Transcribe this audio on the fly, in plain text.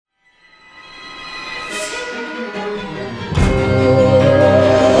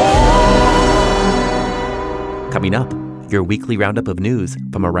Coming up, your weekly roundup of news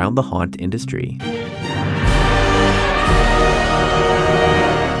from around the haunt industry.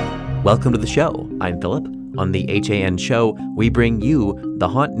 Welcome to the show. I'm Philip. On the HAN show, we bring you the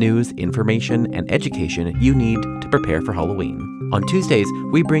haunt news, information, and education you need to prepare for Halloween. On Tuesdays,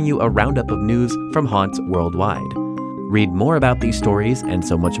 we bring you a roundup of news from haunts worldwide. Read more about these stories and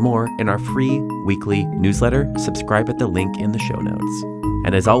so much more in our free weekly newsletter. Subscribe at the link in the show notes.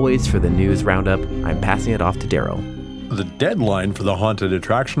 And as always, for the news roundup, I'm passing it off to Daryl. The deadline for the Haunted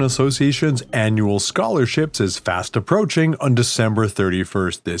Attraction Association's annual scholarships is fast approaching on December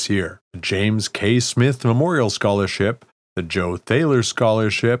 31st this year. The James K. Smith Memorial Scholarship, the Joe Thaler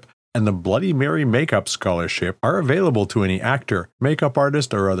Scholarship, and the Bloody Mary Makeup Scholarship are available to any actor, makeup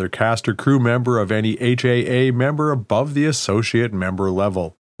artist, or other cast or crew member of any HAA member above the associate member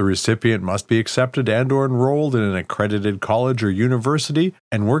level. The recipient must be accepted and/or enrolled in an accredited college or university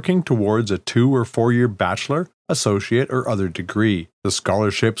and working towards a 2- or 4-year bachelor, associate, or other degree. The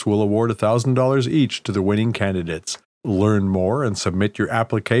scholarships will award $1,000 each to the winning candidates. Learn more and submit your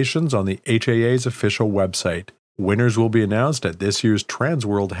applications on the HAA's official website. Winners will be announced at this year's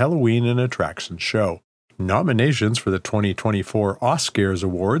Transworld Halloween and Attractions Show. Nominations for the 2024 Oscars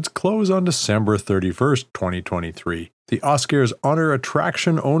Awards close on December 31st, 2023. The Oscars honor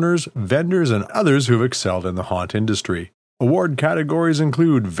attraction owners, vendors, and others who've excelled in the haunt industry. Award categories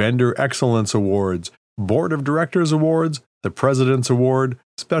include Vendor Excellence Awards, Board of Directors Awards, the President's Award,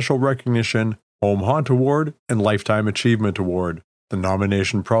 Special Recognition, Home Haunt Award, and Lifetime Achievement Award. The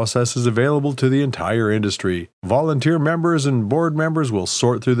nomination process is available to the entire industry. Volunteer members and board members will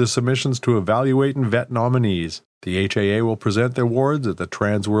sort through the submissions to evaluate and vet nominees. The HAA will present the awards at the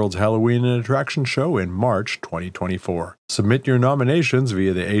Transworld's Halloween and Attraction Show in March 2024. Submit your nominations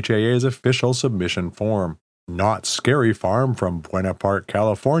via the HAA's official submission form. Knott's Scary Farm from Buena Park,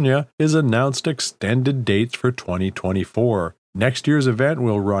 California, is announced extended dates for 2024. Next year's event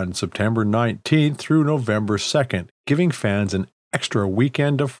will run September 19th through November 2nd, giving fans an extra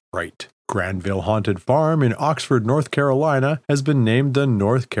weekend of fright. Granville Haunted Farm in Oxford, North Carolina, has been named the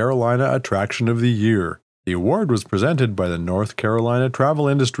North Carolina Attraction of the Year. The award was presented by the North Carolina Travel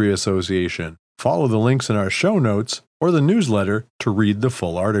Industry Association. Follow the links in our show notes or the newsletter to read the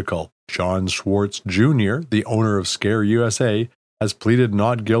full article. John Schwartz Jr., the owner of Scare USA, has pleaded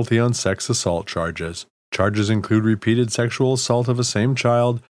not guilty on sex assault charges. Charges include repeated sexual assault of a same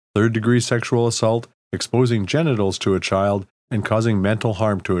child, third-degree sexual assault, exposing genitals to a child, and causing mental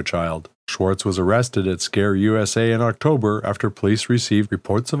harm to a child. Schwartz was arrested at Scare USA in October after police received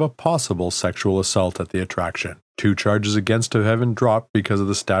reports of a possible sexual assault at the attraction. 2 charges against him have been dropped because of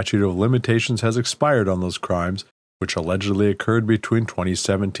the statute of limitations has expired on those crimes, which allegedly occurred between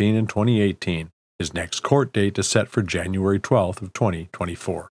 2017 and 2018. His next court date is set for January 12th of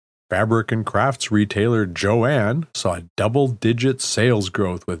 2024. Fabric and crafts retailer Joann saw double-digit sales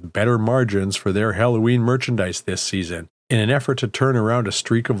growth with better margins for their Halloween merchandise this season. In an effort to turn around a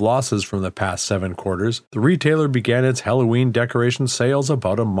streak of losses from the past 7 quarters, the retailer began its Halloween decoration sales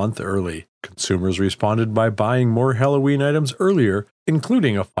about a month early. Consumers responded by buying more Halloween items earlier,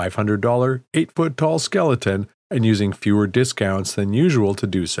 including a $500 8-foot-tall skeleton, and using fewer discounts than usual to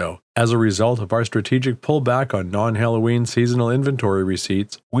do so. As a result of our strategic pullback on non-Halloween seasonal inventory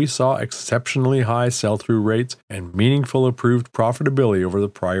receipts, we saw exceptionally high sell-through rates and meaningful improved profitability over the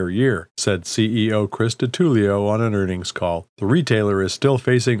prior year, said CEO Chris DiTullio on an earnings call. The retailer is still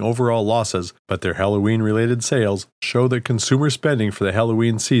facing overall losses, but their Halloween-related sales show that consumer spending for the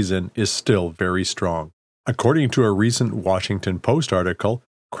Halloween season is still very strong. According to a recent Washington Post article,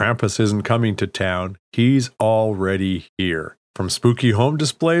 Krampus isn't coming to town, he's already here. From spooky home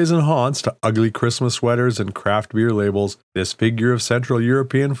displays and haunts to ugly Christmas sweaters and craft beer labels, this figure of Central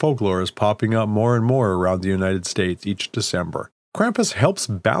European folklore is popping up more and more around the United States each December. Krampus helps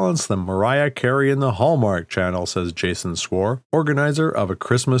balance the Mariah Carey and the Hallmark Channel, says Jason Swore, organizer of a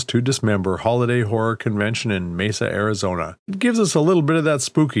Christmas to Dismember holiday horror convention in Mesa, Arizona. It gives us a little bit of that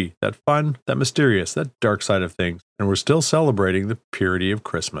spooky, that fun, that mysterious, that dark side of things, and we're still celebrating the purity of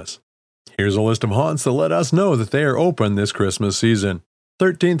Christmas. Here's a list of haunts that let us know that they are open this Christmas season.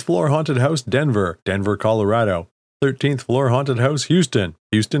 13th Floor Haunted House, Denver, Colorado. 13th Floor Haunted House, Houston,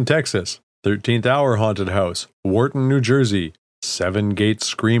 Texas. 13th Hour Haunted House, Wharton, New Jersey. 7 Gates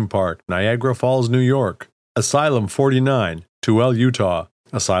Scream Park, Niagara Falls, New York. Asylum 49, Tooele, Utah.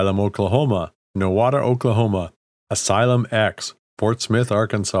 Asylum Oklahoma, Nowata, Oklahoma. Asylum X, Fort Smith,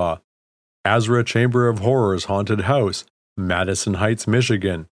 Arkansas. Azra Chamber of Horrors Haunted House, Madison Heights,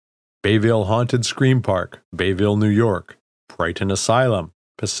 Michigan. Bayville Haunted Scream Park, Bayville, New York. Brighton Asylum,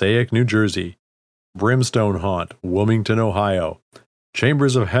 Passaic, New Jersey. Brimstone Haunt, Wilmington, Ohio.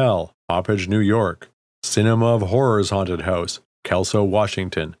 Chambers of Hell, Hoppage, New York. Cinema of Horrors Haunted House, Kelso,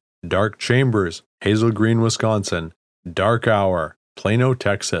 Washington. Dark Chambers, Hazel Green, Wisconsin. Dark Hour, Plano,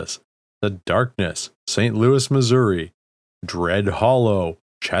 Texas. The Darkness, St. Louis, Missouri. Dread Hollow,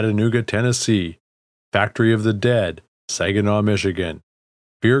 Chattanooga, Tennessee. Factory of the Dead, Saginaw, Michigan.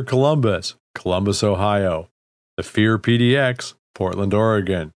 Fear Columbus, Columbus, Ohio. The Fear PDX, Portland,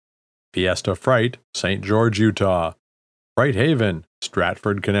 Oregon. Fiesta Fright, St. George, Utah. Fright Haven,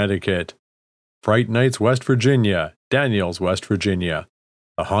 Stratford, Connecticut. Fright Nights, West Virginia, Daniels, West Virginia.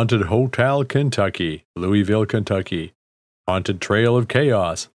 The Haunted Hotel, Kentucky, Louisville, Kentucky. Haunted Trail of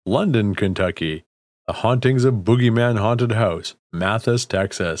Chaos, London, Kentucky. The Hauntings of Boogeyman Haunted House, Mathis,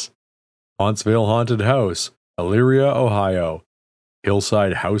 Texas. Hauntsville Haunted House, Elyria, Ohio.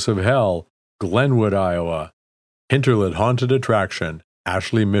 Hillside House of Hell, Glenwood, Iowa. Hinterland Haunted Attraction,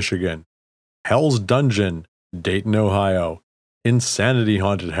 Ashley, Michigan. Hell's Dungeon, Dayton, Ohio. Insanity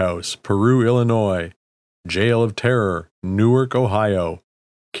Haunted House, Peru, Illinois. Jail of Terror, Newark, Ohio.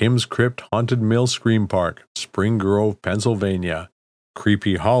 Kim's Crypt Haunted Mill Scream Park, Spring Grove, Pennsylvania.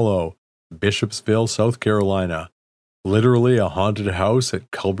 Creepy Hollow, Bishopsville, South Carolina. Literally a Haunted House at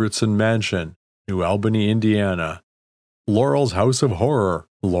Culbertson Mansion, New Albany, Indiana. Laurel's House of Horror,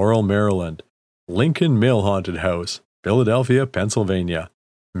 Laurel, Maryland. Lincoln Mill Haunted House, Philadelphia, Pennsylvania.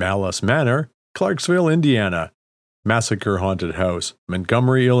 Malice Manor, Clarksville, Indiana. Massacre Haunted House,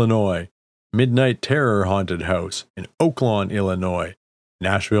 Montgomery, Illinois. Midnight Terror Haunted House in Oaklawn, Illinois.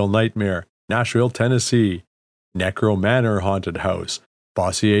 Nashville Nightmare, Nashville, Tennessee. Necro Manor Haunted House,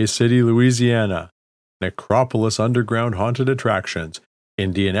 Bossier City, Louisiana. Necropolis Underground Haunted Attractions,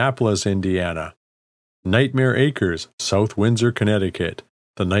 Indianapolis, Indiana. Nightmare Acres, South Windsor, Connecticut.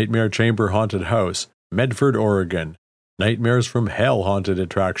 The Nightmare Chamber Haunted House, Medford, Oregon. Nightmares from Hell Haunted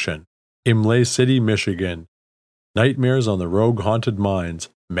Attraction, Imlay City, Michigan. Nightmares on the Rogue Haunted Mines,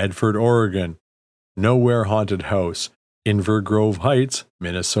 Medford, Oregon. Nowhere Haunted House, Inver Grove Heights,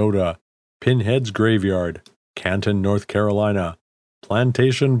 Minnesota. Pinhead's Graveyard, Canton, North Carolina.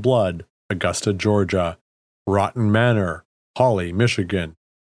 Plantation Blood, Augusta, Georgia. Rotten Manor, Holly, Michigan.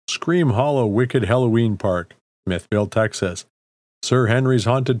 Scream Hollow Wicked Halloween Park, Smithville, Texas. Sir Henry's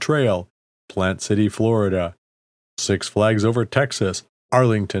Haunted Trail, Plant City, Florida. Six Flags Over Texas,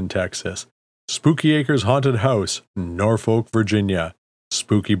 Arlington, Texas. Spooky Acres Haunted House, Norfolk, Virginia.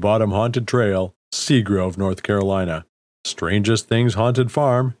 Spooky Bottom Haunted Trail, Seagrove, North Carolina. Strangest Things Haunted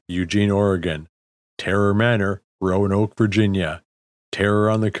Farm, Eugene, Oregon. Terror Manor, Roanoke, Virginia. Terror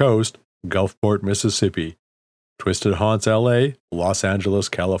on the Coast, Gulfport, Mississippi. Twisted Haunts LA, Los Angeles,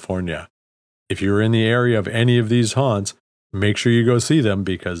 California. If you're in the area of any of these haunts, make sure you go see them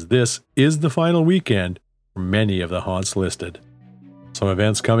because this is the final weekend for many of the haunts listed. Some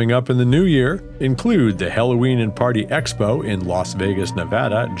events coming up in the new year include the Halloween and Party Expo in Las Vegas,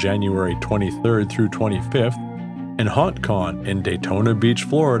 Nevada, January 23rd through 25th, and HauntCon in Daytona Beach,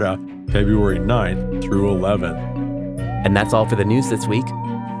 Florida, February 9th through 11th. And that's all for the news this week.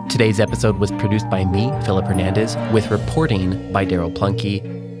 Today's episode was produced by me, Philip Hernandez, with reporting by Daryl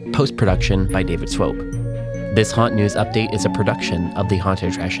Plunkey, post-production by David Swope. This Haunt News Update is a production of the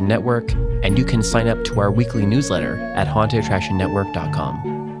Haunted Attraction Network, and you can sign up to our weekly newsletter at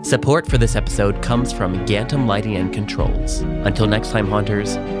hauntedattractionnetwork.com. Support for this episode comes from Gantom Lighting and Controls. Until next time,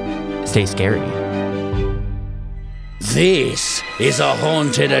 haunters, stay scary. This is a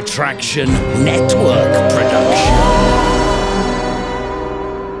Haunted Attraction Network production.